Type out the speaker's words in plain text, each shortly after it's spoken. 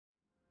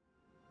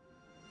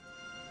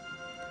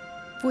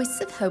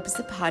Voices of Hope is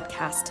a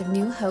podcast of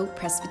New Hope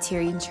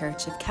Presbyterian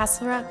Church of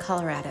Castle Rock,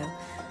 Colorado.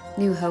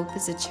 New Hope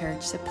is a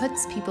church that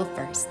puts people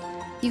first.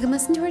 You can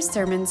listen to our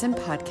sermons and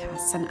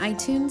podcasts on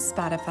iTunes,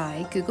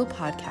 Spotify, Google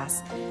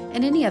Podcasts,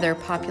 and any other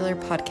popular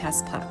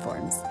podcast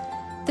platforms.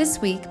 This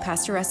week,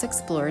 Pastor Russ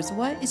explores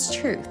what is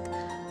truth.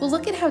 We'll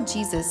look at how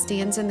Jesus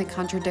stands in the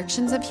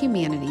contradictions of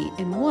humanity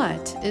and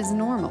what is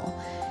normal.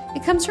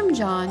 It comes from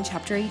John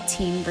chapter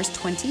 18, verse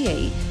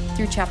 28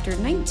 through chapter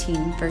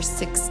 19, verse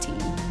 16.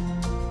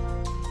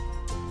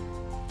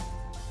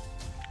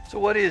 So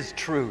what is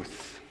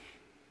truth?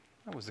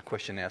 That was the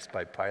question asked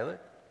by Pilate.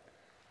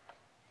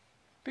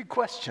 Big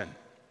question.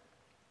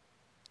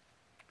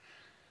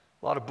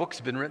 A lot of books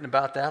have been written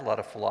about that, a lot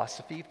of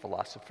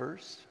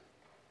philosophers,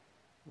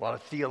 a lot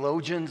of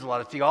theologians, a lot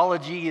of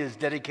theology is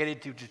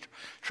dedicated to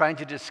trying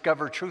to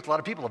discover truth. A lot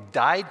of people have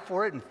died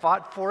for it and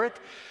fought for it.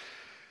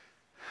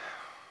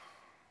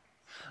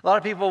 A lot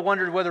of people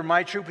wondered whether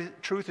my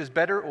truth is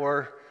better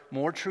or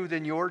more true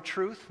than your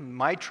truth.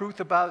 My truth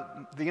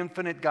about the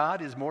infinite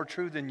God is more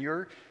true than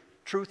your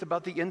truth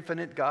about the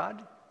infinite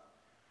God.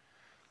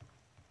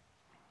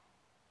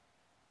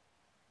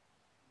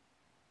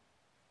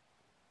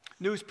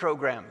 News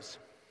programs.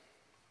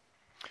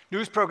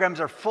 News programs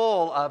are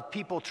full of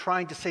people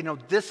trying to say, no,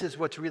 this is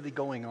what's really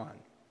going on.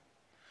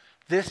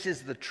 This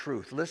is the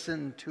truth.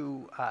 Listen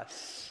to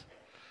us.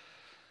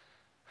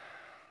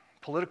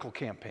 Political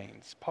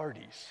campaigns,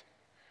 parties,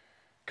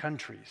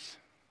 countries,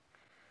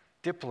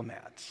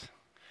 diplomats.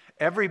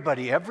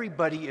 Everybody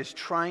is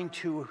trying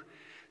to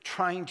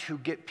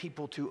get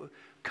people to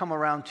come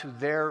around to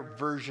their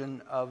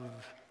version of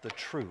the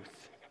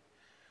truth.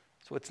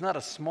 So it's not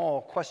a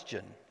small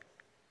question.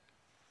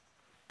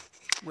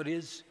 What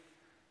is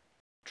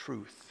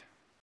truth?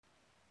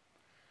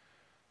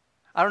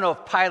 I don't know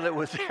if Pilate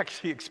was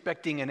actually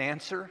expecting an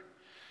answer,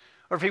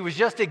 or if he was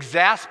just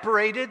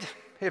exasperated,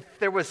 if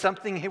there was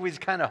something he was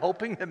kind of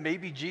hoping that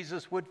maybe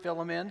Jesus would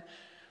fill him in.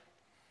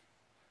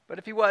 But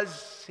if he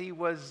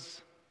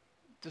was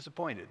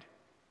disappointed.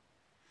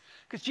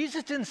 Because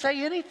Jesus didn't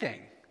say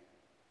anything.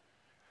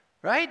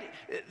 Right?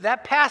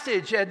 That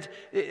passage, and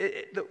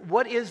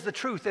what is the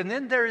truth? And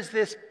then there is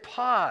this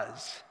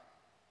pause.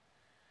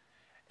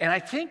 And I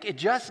think it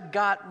just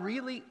got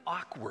really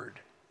awkward.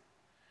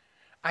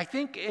 I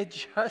think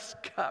it just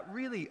got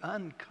really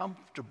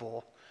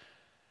uncomfortable.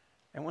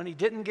 And when he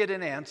didn't get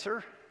an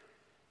answer,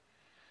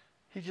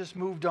 he just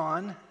moved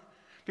on.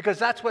 Because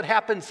that's what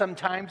happens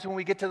sometimes when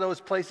we get to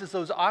those places,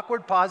 those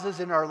awkward pauses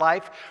in our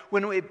life,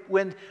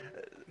 when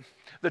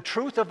the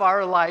truth of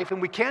our life, and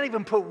we can't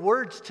even put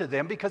words to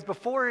them, because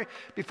before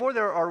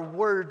there are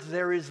words,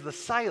 there is the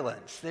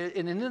silence.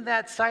 And in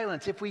that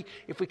silence, if we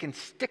can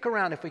stick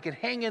around, if we can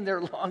hang in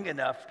there long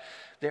enough,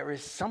 there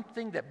is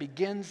something that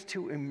begins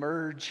to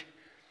emerge.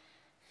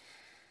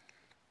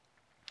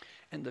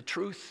 And the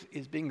truth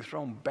is being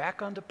thrown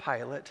back onto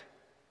Pilate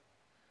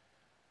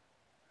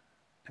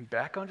and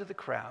back onto the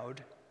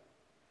crowd.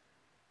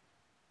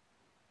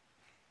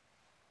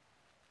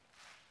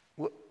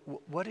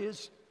 What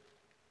is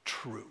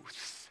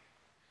truth?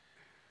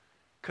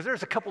 Because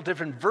there's a couple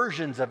different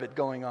versions of it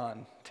going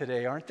on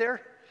today, aren't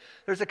there?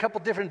 There's a couple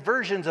different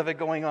versions of it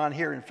going on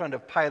here in front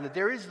of Pilate.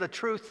 There is the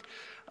truth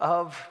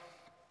of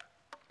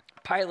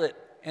Pilate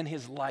and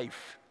his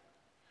life.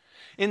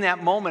 In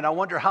that moment, I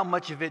wonder how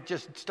much of it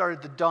just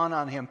started to dawn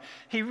on him.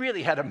 He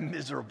really had a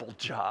miserable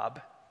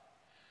job.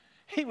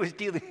 He was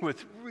dealing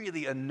with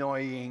really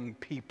annoying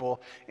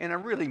people in a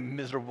really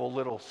miserable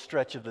little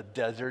stretch of the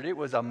desert. It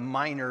was a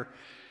minor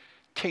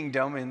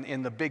kingdom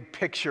in the big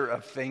picture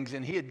of things,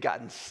 and he had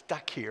gotten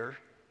stuck here.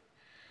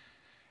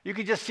 You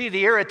could just see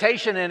the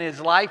irritation in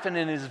his life and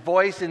in his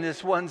voice in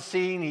this one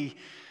scene.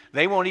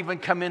 They won't even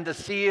come in to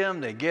see him.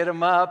 They get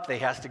him up. They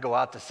has to go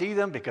out to see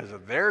them because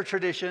of their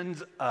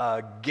traditions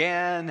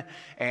again,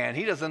 and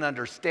he doesn't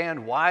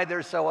understand why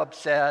they're so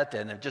upset,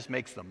 and it just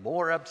makes them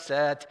more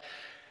upset.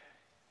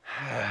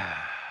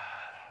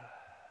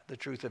 The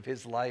truth of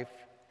his life.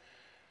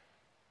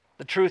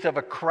 The truth of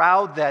a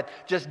crowd that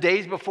just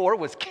days before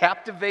was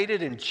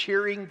captivated and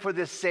cheering for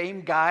this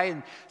same guy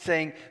and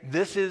saying,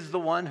 this is the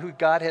one who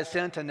God has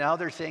sent, and now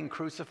they're saying,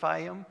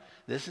 crucify him.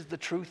 This is the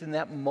truth in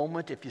that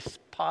moment. If you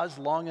pause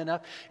long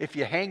enough, if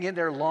you hang in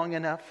there long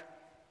enough.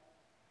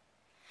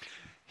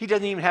 He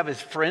doesn't even have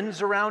his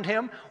friends around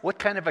him. What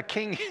kind of a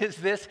king is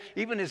this?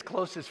 Even his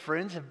closest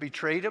friends have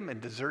betrayed him and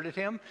deserted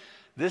him.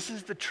 This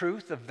is the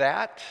truth of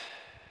that.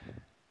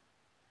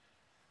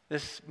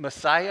 This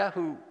Messiah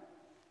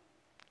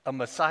a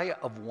Messiah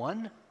of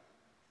one?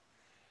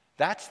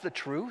 That's the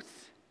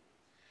truth.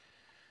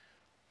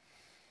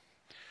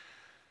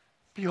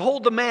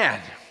 Behold the man,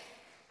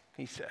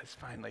 he says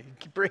finally.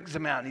 He brings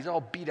him out, and he's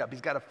all beat up. He's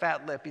got a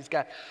fat lip. He's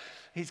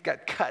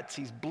got cuts.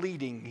 He's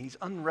bleeding. He's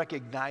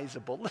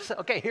unrecognizable. Listen,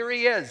 okay, here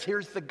he is.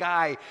 Here's the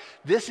guy.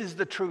 This is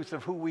the truth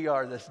of who we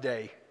are this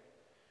day.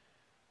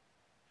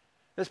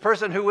 This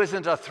person who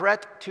isn't a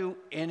threat to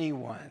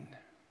anyone.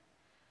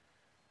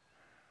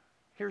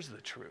 Here's the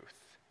truth.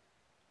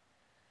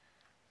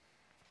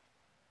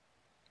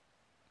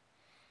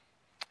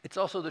 It's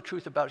also the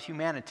truth about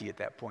humanity at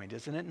that point,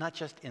 isn't it? Not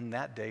just in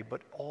that day,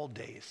 but all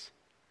days.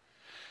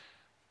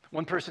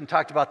 One person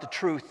talked about the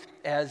truth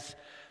as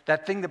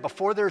that thing that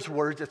before there's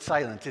words, it's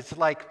silence. It's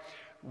like,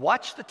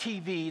 watch the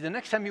TV. The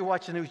next time you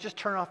watch the news, just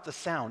turn off the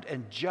sound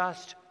and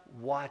just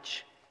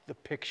watch the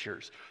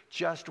pictures.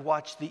 Just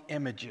watch the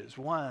images,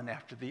 one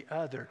after the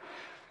other.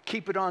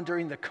 Keep it on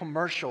during the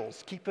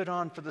commercials. Keep it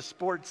on for the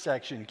sports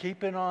section.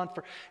 Keep it on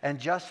and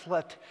just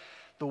let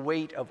the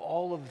weight of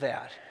all of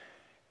that.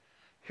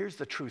 Here's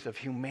the truth of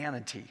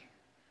humanity.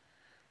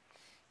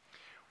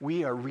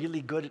 We are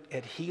really good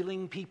at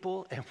healing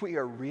people, and we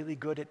are really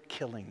good at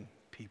killing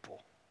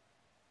people.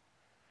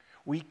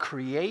 We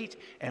create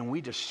and we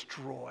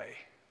destroy,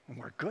 and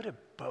we're good at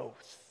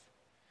both.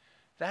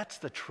 That's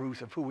the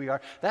truth of who we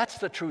are. That's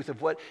the truth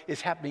of what is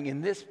happening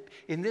in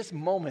this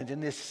moment,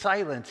 in this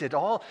silence, in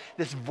all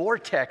this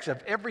vortex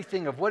of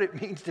everything of what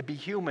it means to be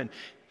human.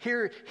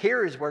 Here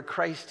is where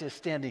Christ is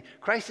standing.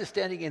 Christ is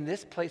standing in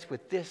this place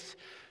with this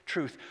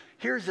truth.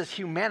 Here's this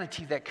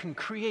humanity that can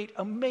create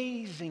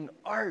amazing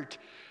art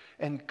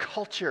and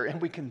culture, and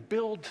we can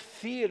build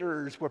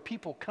theaters where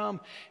people come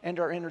and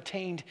are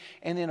entertained,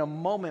 and in a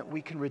moment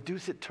we can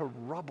reduce it to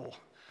rubble,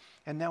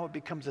 and now it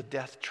becomes a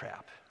death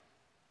trap.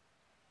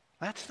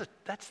 That's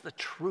the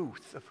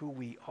truth of who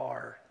we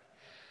are.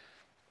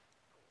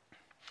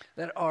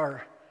 That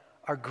our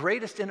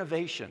greatest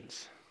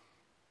innovations,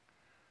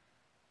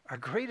 our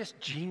greatest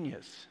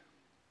genius,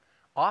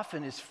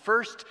 often is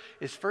first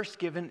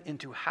given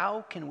into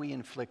how can we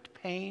inflict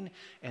pain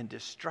and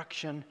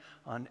destruction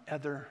on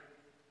other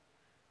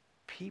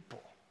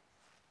people.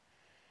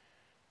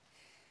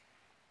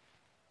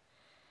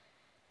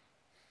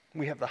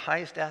 We have the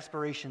highest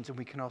aspirations, and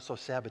we can also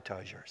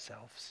sabotage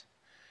ourselves.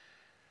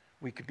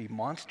 We can be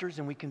monsters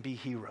and we can be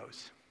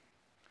heroes.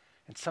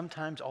 And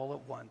sometimes all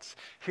at once.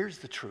 Here's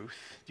the truth.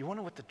 Do you want to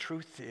know what the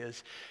truth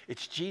is?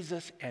 It's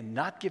Jesus and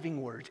not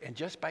giving words, and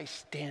just by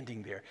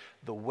standing there,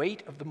 the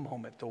weight of the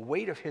moment, the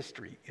weight of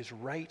history is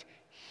right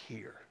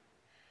here.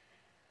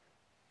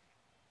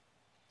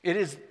 It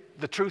is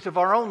the truth of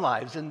our own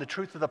lives and the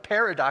truth of the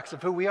paradox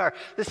of who we are.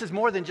 This is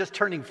more than just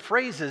turning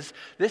phrases.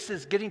 This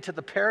is getting to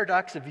the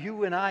paradox of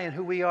you and I and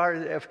who we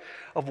are,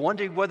 of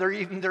wondering whether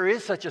even there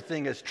is such a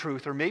thing as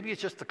truth, or maybe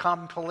it's just the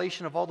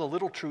compilation of all the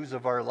little truths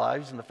of our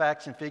lives and the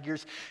facts and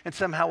figures, and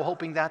somehow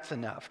hoping that's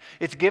enough.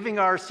 It's giving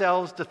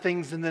ourselves to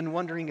things and then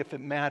wondering if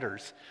it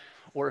matters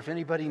or if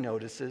anybody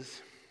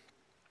notices.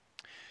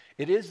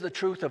 It is the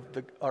truth of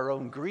our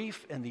own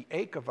grief and the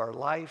ache of our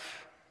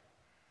life,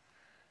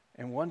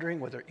 and wondering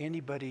whether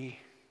anybody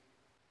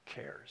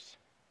cares.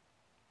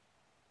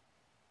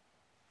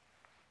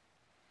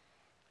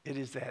 It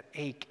is that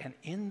ache, and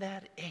in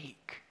that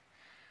ache,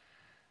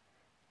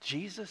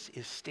 Jesus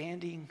is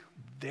standing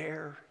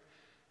there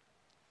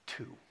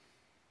too.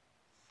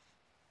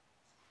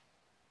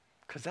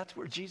 Because that's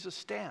where Jesus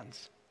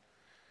stands.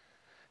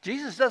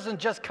 Jesus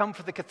doesn't just come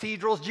for the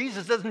cathedrals.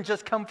 Jesus doesn't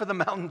just come for the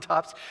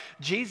mountaintops.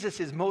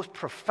 Jesus is most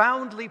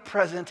profoundly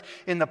present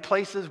in the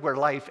places where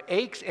life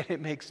aches and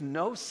it makes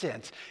no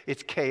sense.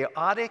 It's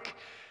chaotic,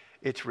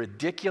 it's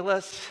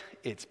ridiculous,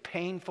 it's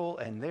painful,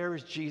 and there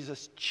is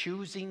Jesus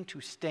choosing to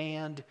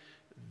stand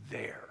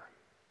there.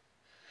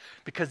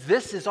 Because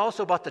this is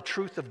also about the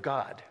truth of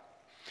God.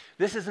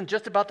 This isn't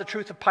just about the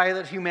truth of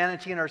Pilate,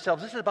 humanity, and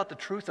ourselves. This is about the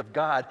truth of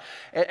God.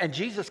 And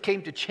Jesus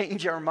came to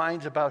change our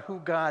minds about who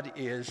God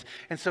is.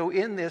 And so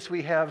in this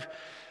we have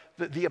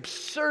the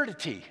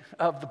absurdity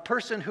of the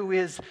person who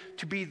is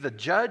to be the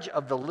judge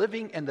of the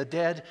living and the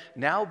dead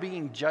now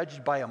being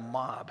judged by a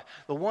mob.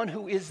 The one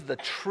who is the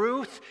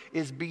truth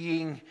is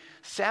being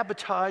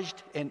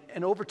sabotaged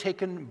and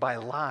overtaken by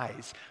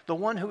lies. The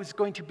one who is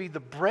going to be the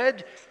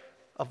bread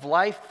of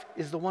life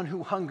is the one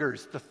who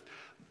hungers.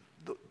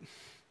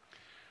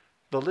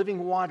 The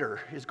living water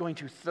is going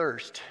to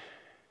thirst.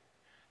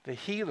 The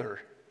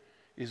healer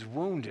is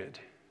wounded.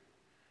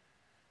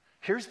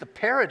 Here's the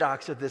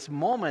paradox of this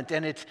moment,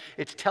 and it's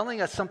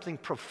telling us something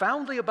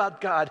profoundly about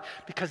God,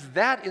 because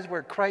that is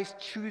where Christ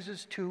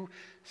chooses to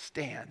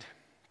stand.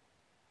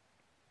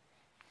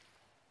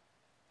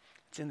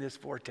 It's in this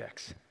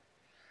vortex.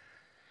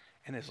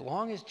 And as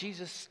long as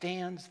Jesus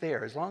stands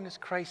there, as long as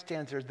Christ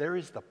stands there, there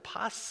is the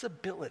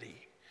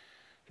possibility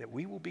that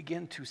we will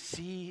begin to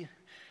see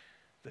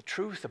the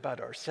truth about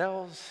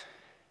ourselves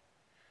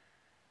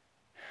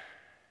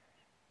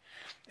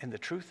and the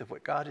truth of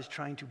what God is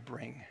trying to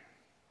bring.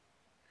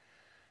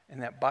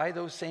 And that by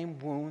those same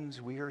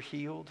wounds we are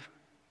healed.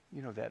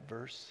 You know that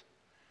verse.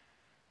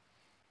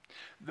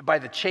 By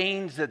the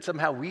chains that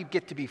somehow we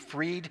get to be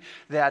freed,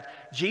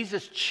 that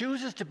Jesus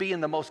chooses to be in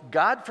the most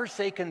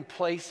God-forsaken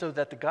place so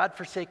that the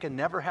God-forsaken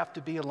never have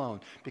to be alone,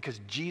 because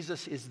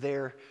Jesus is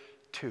there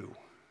too.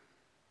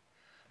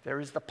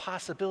 There's the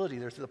possibility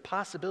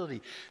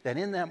that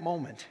in that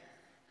moment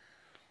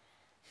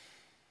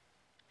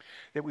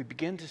that we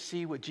begin to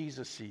see what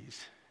Jesus sees.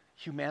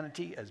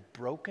 Humanity as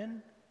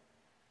broken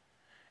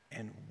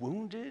and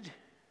wounded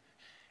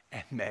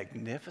and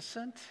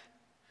magnificent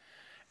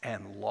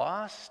and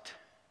lost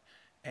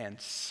and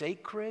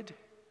sacred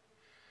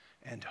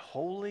and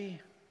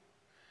holy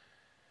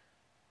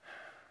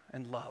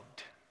and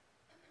loved.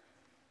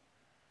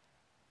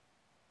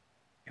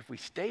 If we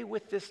stay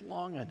with this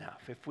long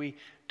enough, if we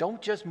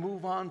don't just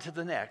move on to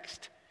the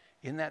next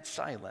in that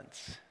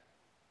silence,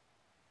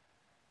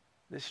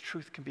 this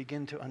truth can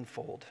begin to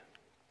unfold.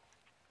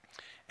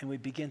 And we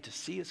begin to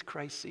see as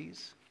Christ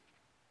sees,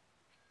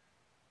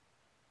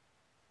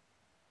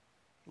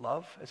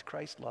 love as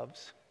Christ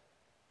loves,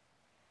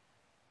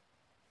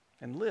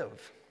 and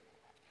live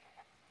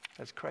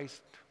as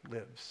Christ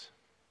lives.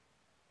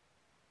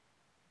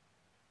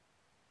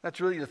 That's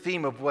really the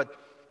theme of what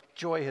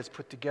Joy has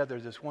put together,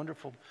 this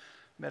wonderful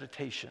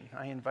meditation.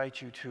 I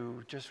invite you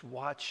to just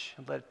watch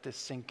and let this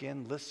sink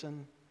in,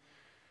 listen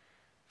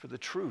for the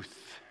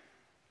truth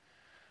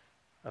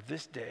of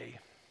this day,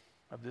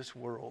 of this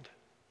world,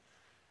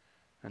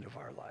 and of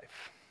our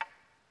life.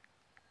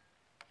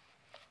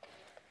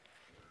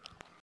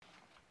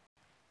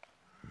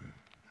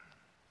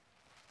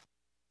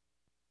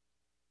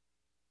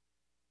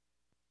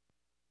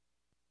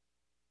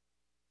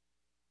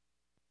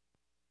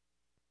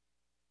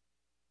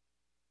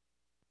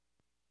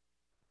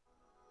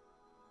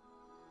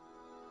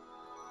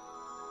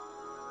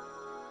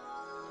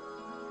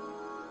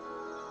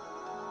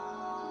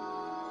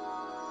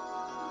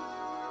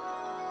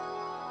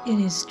 It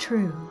is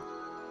true,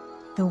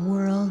 the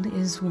world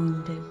is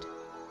wounded,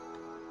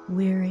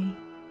 weary,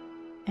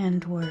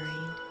 and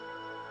worried.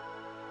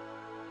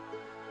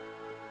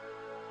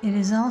 It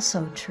is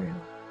also true,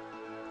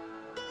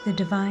 the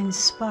divine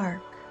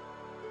spark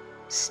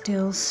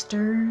still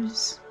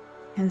stirs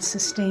and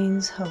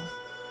sustains hope.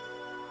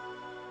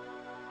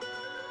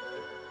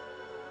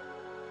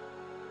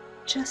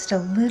 Just a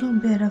little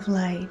bit of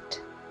light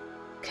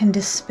can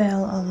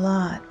dispel a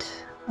lot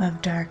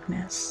of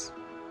darkness.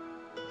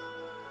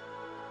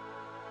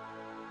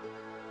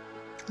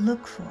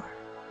 Look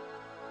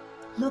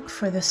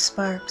for the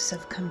sparks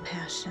of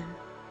compassion.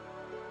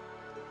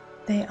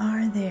 They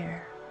are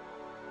there.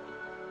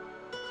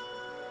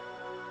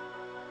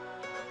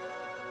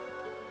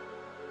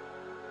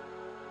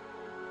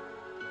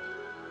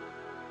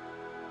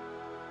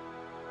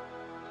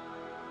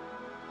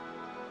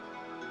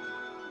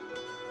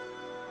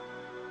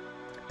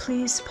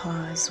 Please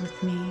pause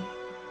with me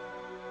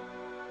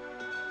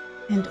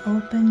and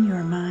open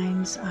your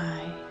mind's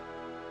eye.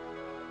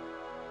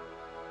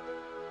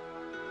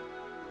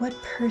 What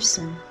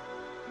person,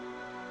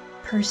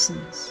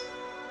 persons,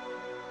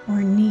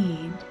 or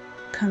need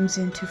comes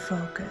into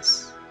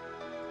focus?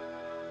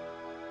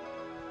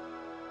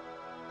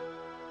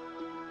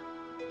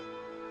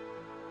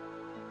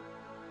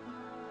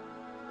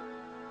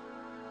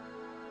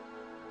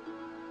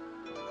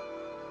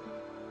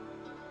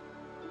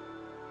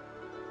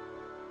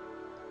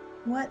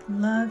 What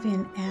love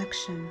in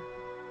action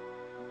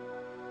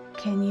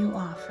can you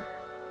offer?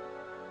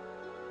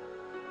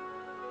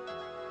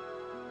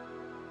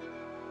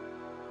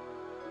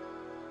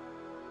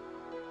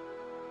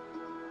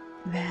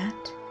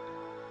 That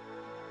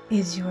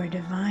is your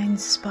divine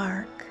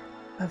spark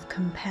of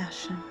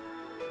compassion.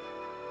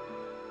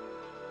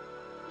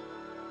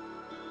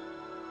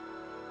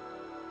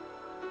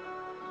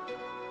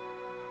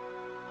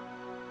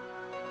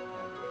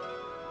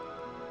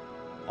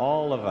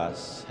 All of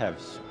us have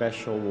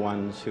special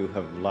ones who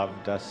have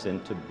loved us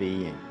into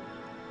being.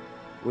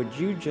 Would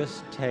you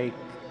just take,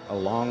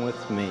 along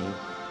with me,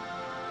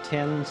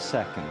 10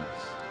 seconds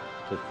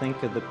to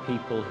think of the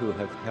people who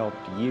have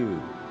helped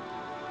you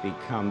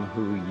become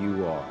who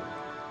you are?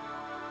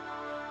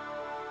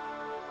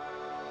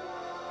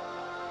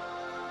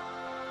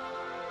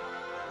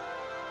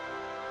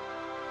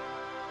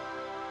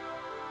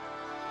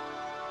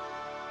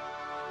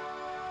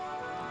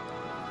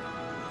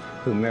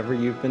 Whomever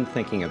you've been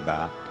thinking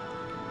about,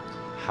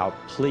 how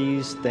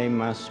pleased they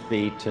must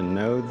be to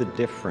know the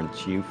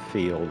difference you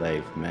feel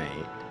they've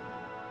made.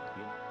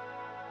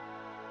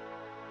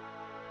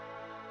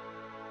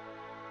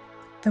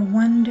 The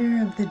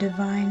wonder of the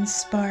divine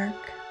spark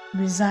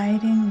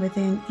residing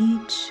within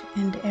each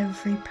and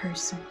every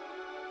person,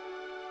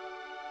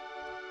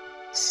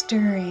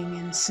 stirring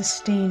and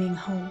sustaining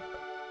hope,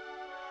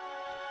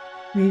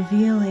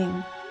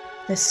 revealing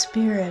the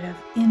spirit of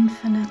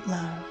infinite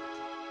love.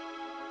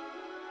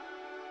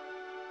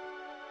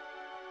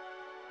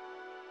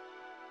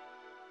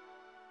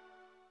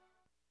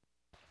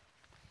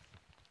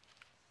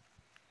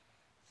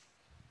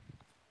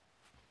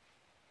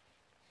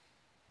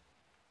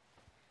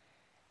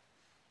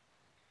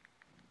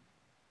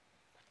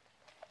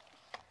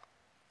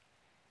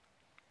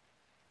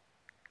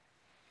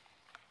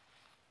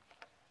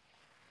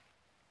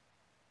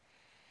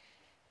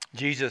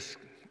 Jesus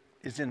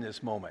is in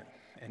this moment,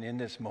 and in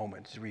this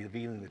moment is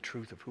revealing the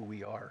truth of who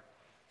we are.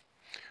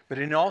 But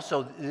in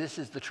also, this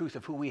is the truth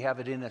of who we have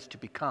it in us to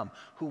become,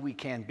 who we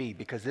can be,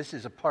 because this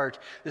is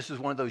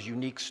one of those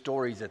unique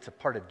stories that's a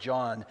part of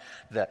John,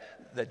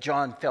 that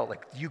John felt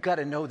like, you got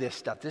to know this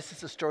stuff. This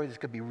is a story that's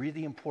going to be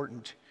really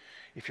important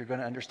if you're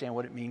going to understand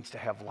what it means to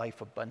have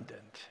life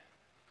abundant.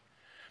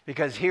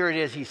 Because here it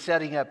is, he's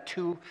setting up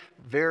two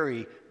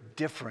very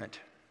different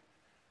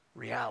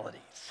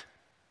realities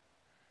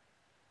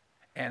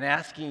and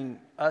asking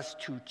us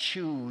to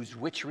choose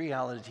which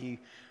reality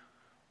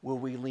will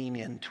we lean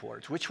in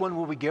towards, which one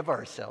will we give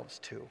ourselves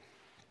to.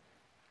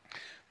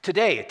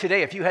 Today,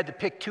 if you had to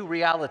pick two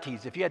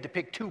realities, if you had to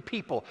pick two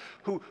people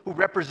who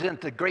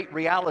represent the great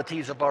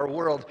realities of our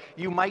world,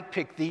 you might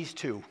pick these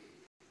two.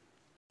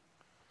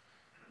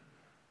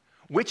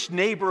 Which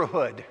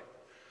neighborhood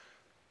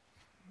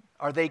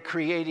are they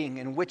creating,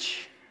 and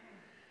which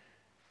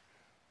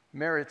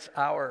merits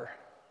our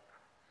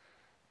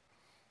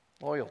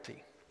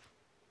loyalty?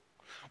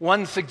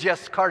 One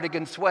suggests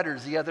cardigan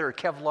sweaters, the other a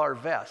Kevlar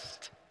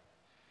vest.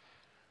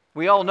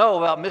 We all know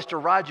about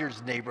Mr.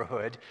 Rogers'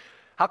 neighborhood.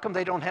 How come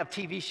they don't have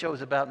TV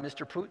shows about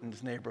Mr.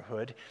 Putin's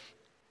neighborhood?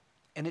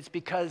 And it's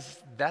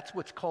because that's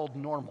what's called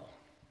normal.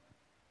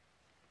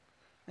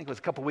 I think it was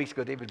a couple weeks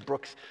ago, David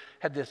Brooks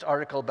had this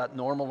article about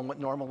normal and what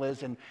normal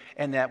is,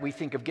 and that we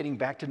think of getting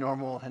back to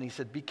normal. And he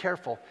said, be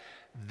careful.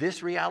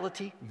 This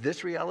reality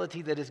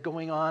that is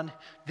going on,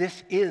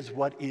 this is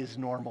what is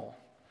normal.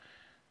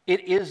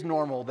 It is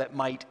normal that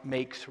might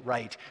makes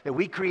right. That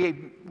we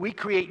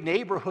create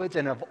neighborhoods,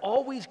 and have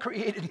always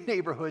created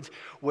neighborhoods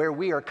where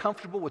we are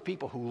comfortable with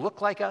people who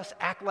look like us,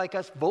 act like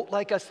us, vote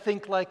like us,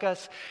 think like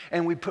us,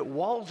 and we put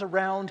walls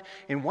around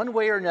in one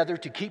way or another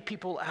to keep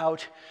people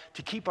out,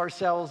 to keep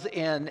ourselves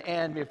in.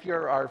 And if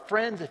you're our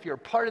friends, if you're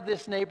part of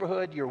this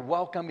neighborhood, you're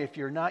welcome. If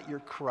you're not, you're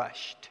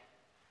crushed.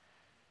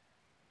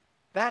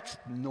 That's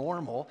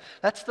normal.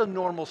 That's the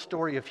normal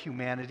story of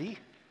humanity.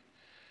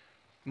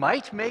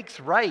 Might makes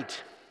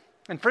right.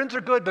 And friends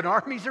are good, but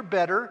armies are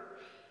better.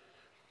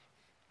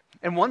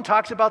 And one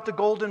talks about the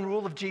golden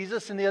rule of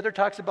Jesus, and the other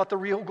talks about the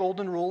real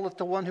golden rule that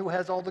the one who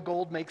has all the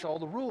gold makes all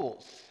the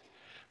rules.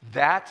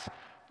 That's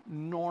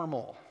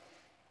normal.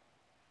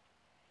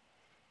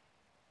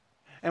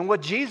 And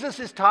what Jesus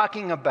is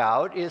talking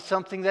about is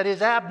something that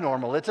is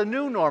abnormal. It's a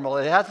new normal.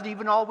 It hasn't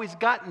even always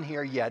gotten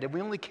here yet, and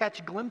we only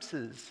catch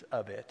glimpses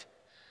of it.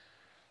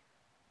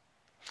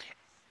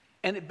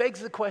 And it begs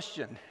the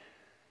question,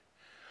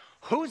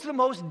 who's the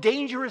most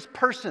dangerous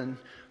person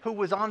who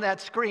was on that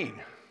screen?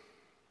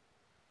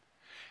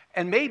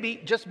 And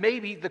maybe, just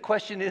maybe, the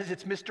question is,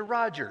 it's Mr.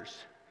 Rogers.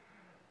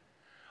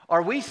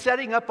 Are we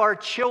setting up our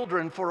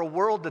children for a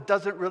world that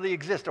doesn't really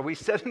exist? Are we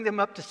setting them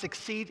up to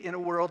succeed in a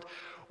world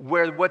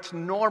where what's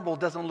normal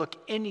doesn't look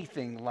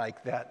anything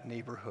like that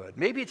neighborhood?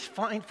 Maybe it's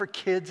fine for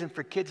kids and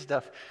for kid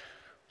stuff,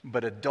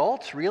 but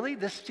adults, really?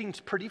 This seems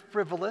pretty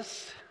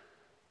frivolous,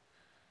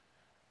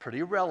 pretty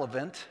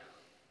irrelevant.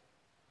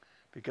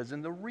 Because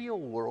in the real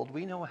world,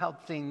 we know how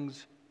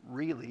things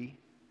really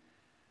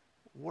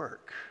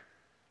work.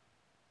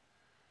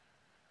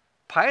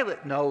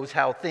 Pilate knows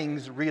how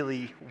things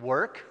really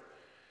work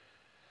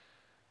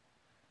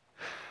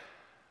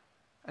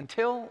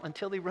until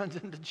he runs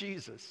into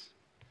Jesus.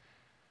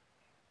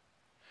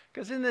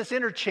 Because in this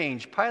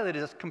interchange, Pilate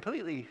is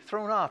completely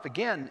thrown off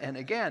again and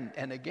again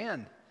and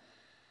again.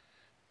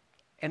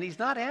 And he's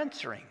not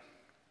answering.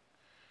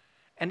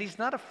 And he's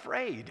not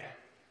afraid.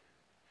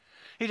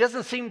 He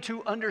doesn't seem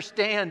to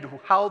understand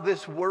how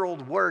this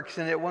world works.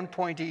 And at one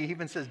point he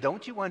even says,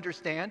 don't you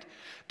understand?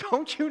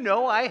 Don't you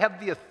know I have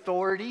the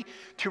authority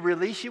to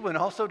release you and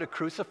also to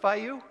crucify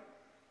you?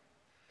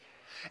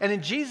 And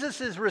in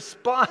Jesus'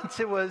 response,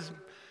 it was,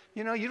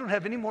 you don't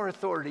have any more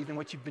authority than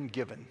what you've been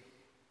given.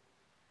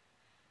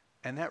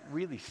 And that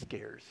really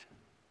scares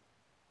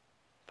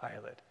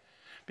Pilate.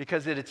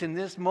 Because it's in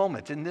this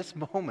moment,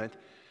 that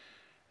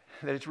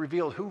it's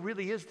revealed who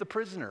really is the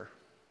prisoner.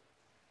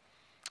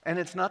 And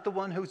it's not the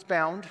one who's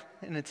bound,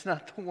 and it's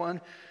not the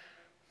one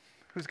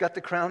who's got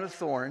the crown of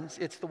thorns.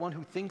 It's the one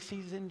who thinks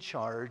he's in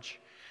charge,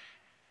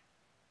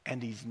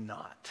 and he's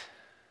not.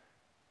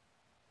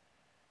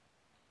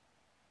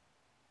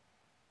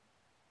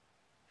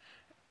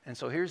 And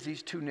so here's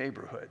these two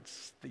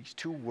neighborhoods, these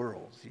two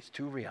worlds, these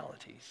two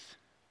realities.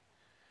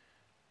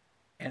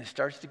 And it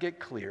starts to get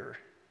clear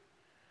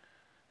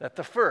that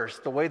the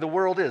first, the way the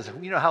world is,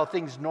 how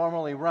things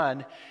normally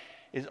run,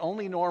 is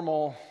only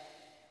normal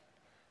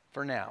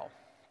for now.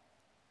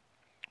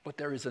 But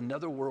there is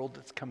another world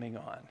that's coming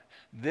on.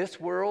 This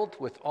world,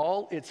 with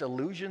all its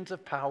illusions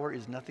of power,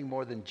 is nothing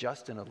more than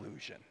just an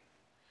illusion.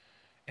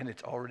 And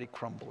it's already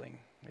crumbling.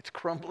 It's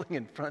crumbling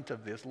in front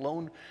of this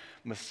lone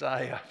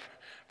Messiah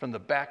from the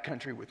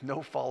backcountry with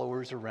no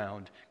followers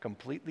around,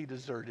 completely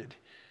deserted.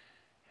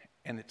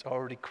 And it's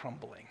already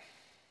crumbling.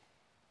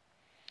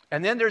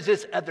 And then there's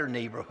this other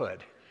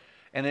neighborhood.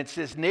 And it's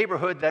this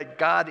neighborhood that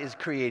God is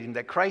creating,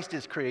 that Christ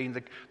is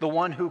creating, the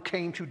one who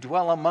came to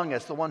dwell among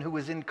us, the one who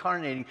is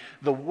incarnating,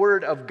 the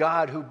Word of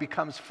God who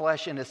becomes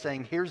flesh and is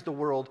saying, here's the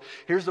world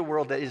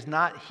that is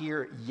not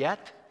here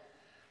yet,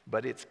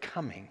 but it's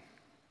coming.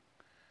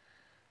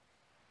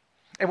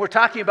 And we're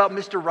talking about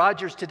Mr.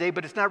 Rogers today,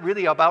 but it's not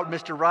really about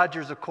Mr.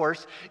 Rogers, of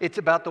course. It's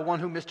about the one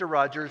who Mr.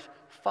 Rogers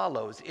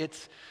follows.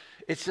 It's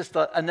just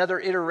another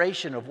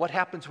iteration of what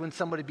happens when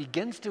somebody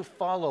begins to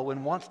follow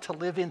and wants to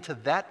live into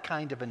that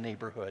kind of a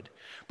neighborhood.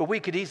 But we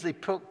could easily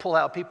pull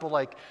out people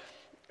like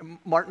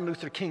Martin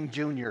Luther King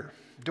Jr.,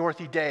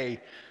 Dorothy Day,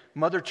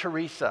 Mother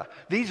Teresa.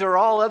 These are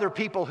all other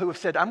people who have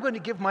said, I'm going to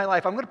give my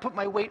life, I'm going to put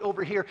my weight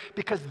over here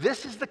because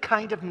this is the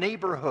kind of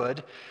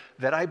neighborhood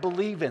that I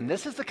believe in.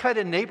 This is the kind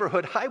of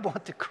neighborhood I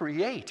want to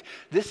create.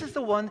 This is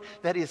the one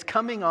that is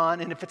coming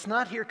on, and if it's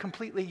not here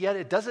completely yet,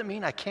 it doesn't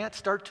mean I can't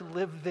start to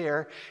live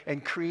there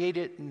and create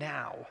it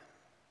now.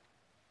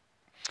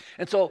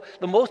 And so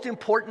the most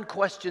important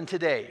question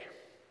today,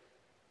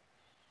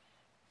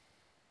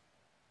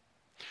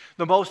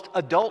 the most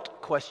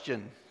adult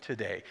question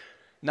today,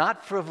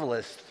 not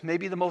frivolous,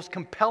 maybe the most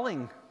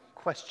compelling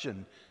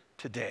question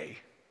today,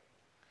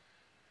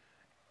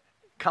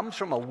 comes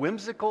from a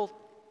whimsical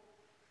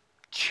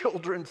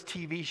children's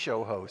TV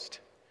show host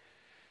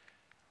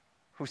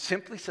who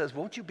simply says,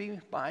 won't you be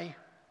my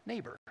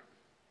neighbor?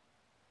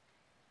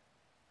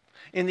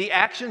 In the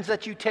actions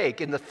that you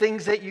take, in the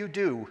things that you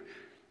do.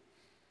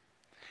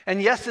 And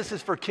yes, this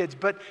is for kids,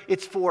 but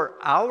it's for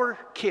our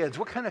kids.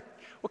 What kind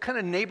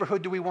of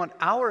neighborhood do we want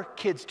our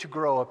kids to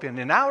grow up in,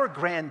 and our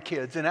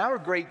grandkids, and our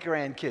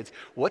great-grandkids?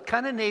 What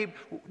kind of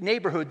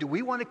neighborhood do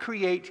we want to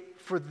create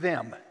for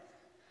them?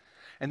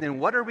 And then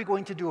what are we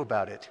going to do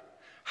about it?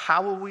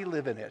 How will we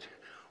live in it?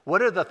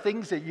 What are the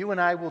things that you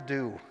and I will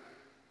do?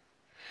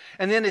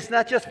 And then it's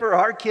not just for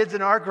our kids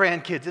and our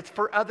grandkids, it's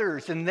for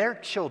others and their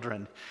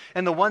children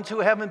and the ones who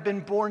haven't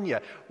been born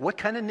yet. What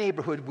kind of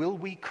neighborhood will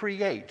we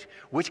create?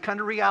 Which kind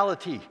of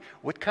reality?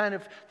 What kind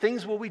of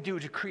things will we do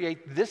to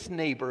create this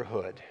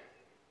neighborhood?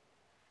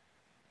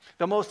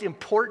 The most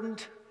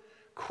important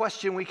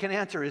question we can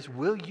answer is,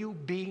 will you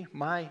be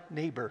my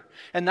neighbor?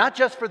 And not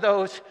just for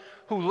those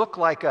who look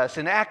like us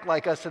and act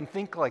like us and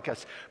think like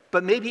us,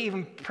 but maybe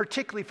even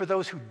particularly for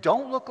those who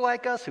don't look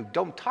like us, who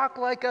don't talk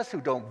like us, who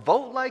don't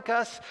vote like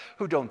us,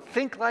 who don't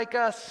think like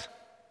us,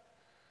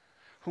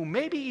 who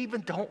maybe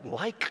even don't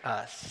like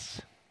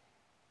us.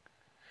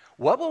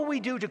 What will we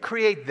do to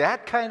create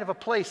that kind of a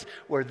place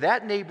where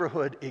that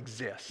neighborhood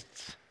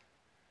exists?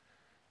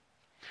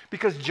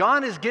 Because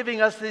John is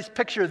giving us this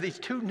picture of these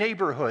two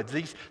neighborhoods,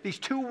 these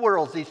two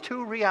worlds, these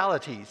two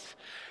realities.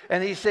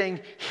 And he's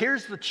saying,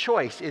 here's the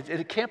choice.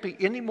 It can't be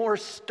any more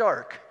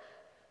stark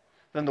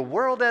than the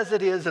world as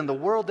it is and the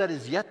world that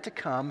is yet to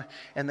come.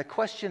 And the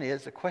question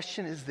is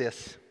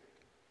this.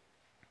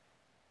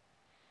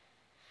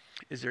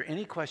 Is there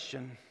any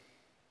question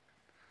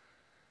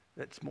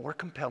that's more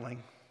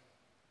compelling?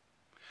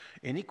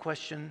 Any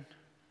question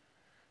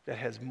that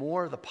has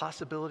more of the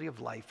possibility of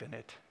life in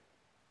it?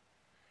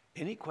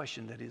 Any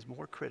question that is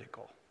more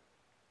critical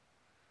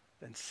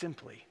than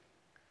simply,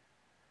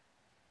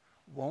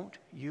 won't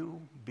you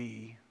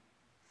be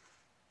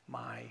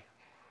my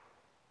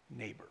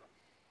neighbor?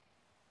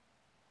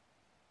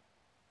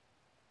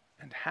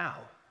 And how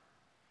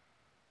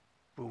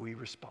will we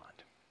respond?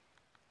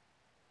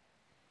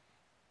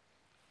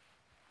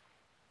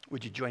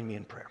 Would you join me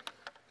in prayer?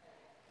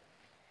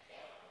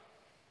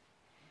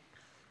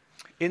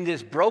 In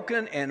this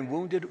broken and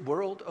wounded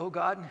world, oh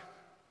God,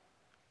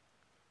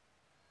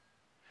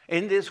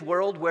 in this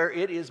world where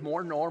it is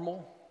more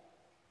normal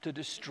to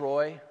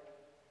destroy,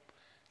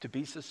 to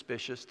be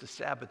suspicious, to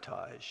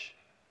sabotage,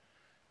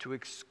 to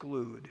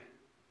exclude,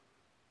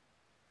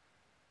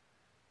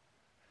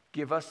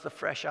 give us the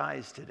fresh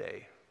eyes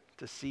today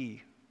to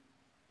see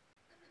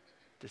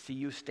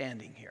you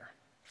standing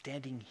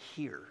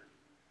here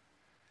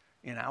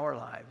in our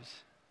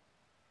lives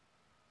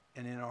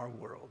and in our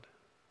world.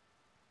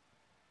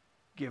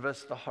 Give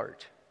us the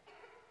heart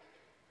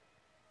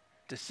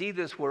to see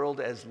this world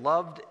as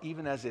loved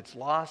even as it's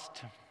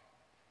lost,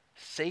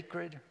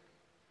 sacred,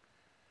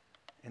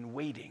 and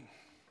waiting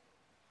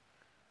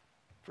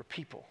for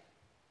people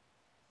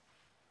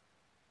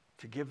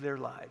to give their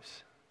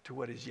lives to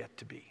what is yet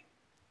to be.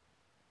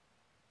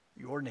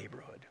 Your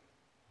neighborhood,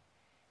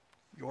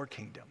 your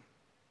kingdom,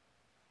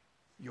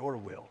 your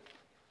will,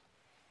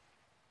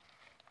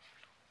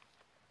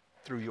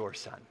 through your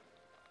Son.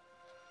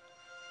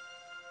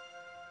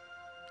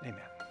 Amen.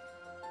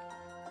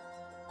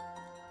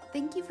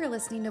 Thank you for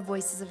listening to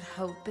Voices of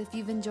Hope. If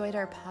you've enjoyed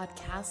our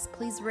podcast,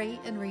 please rate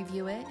and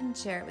review it and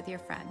share it with your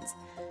friends.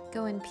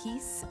 Go in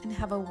peace and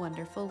have a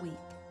wonderful week.